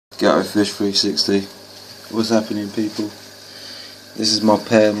Ghetto Fish 360. What's happening, people? This is my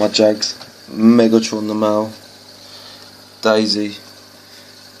pair, my Jags. Megatron the male, Daisy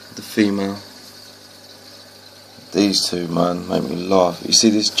the female. These two, man, make me laugh. You see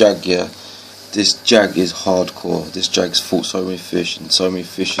this Jag, yeah? This Jag is hardcore. This Jag's fought so many fish, and so many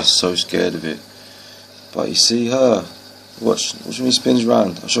fish is so scared of it. But you see her, watch when he spins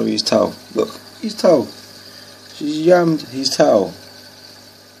round. I'll show you his tail. Look, his tail. She's yammed his tail.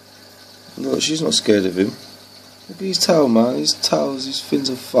 Look, she's not scared of him. Look at his tail, man. His tails, his fins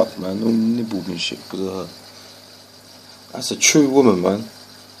are fucked, man. All nibbled and shit because of her. That's a true woman, man.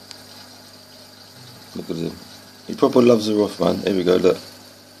 Look at him. He proper loves her off, man. Here we go, look.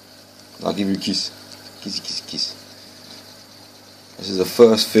 I'll give you a kiss. Kissy, kissy, kiss. This is the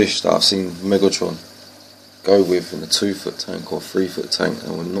first fish that I've seen Megatron go with in a 2-foot tank or 3-foot tank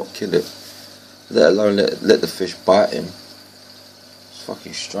and will not kill it. Let alone let the fish bite him. It's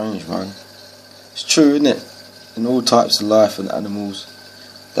fucking strange, man. It's true, isn't it? In all types of life and animals,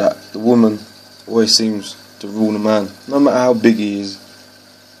 that the woman always seems to rule the man. No matter how big he is,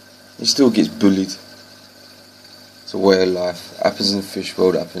 he still gets bullied. It's a way of life. It happens in the fish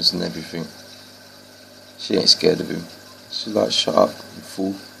world, it happens in everything. She ain't scared of him. She's like, shut up, you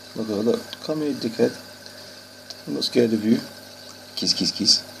fool. Look at her, look. Come here, dickhead. I'm not scared of you. Kiss, kiss,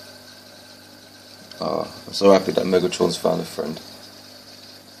 kiss. I'm so happy that Megatron's found a friend.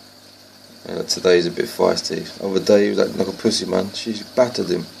 Yeah, today's a bit feisty. The other day he was acting like a pussy, man. She battered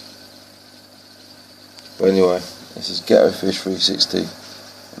him. But anyway, this is Ghetto Fish 360.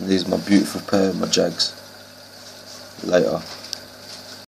 And these are my beautiful pair of my Jags. Later.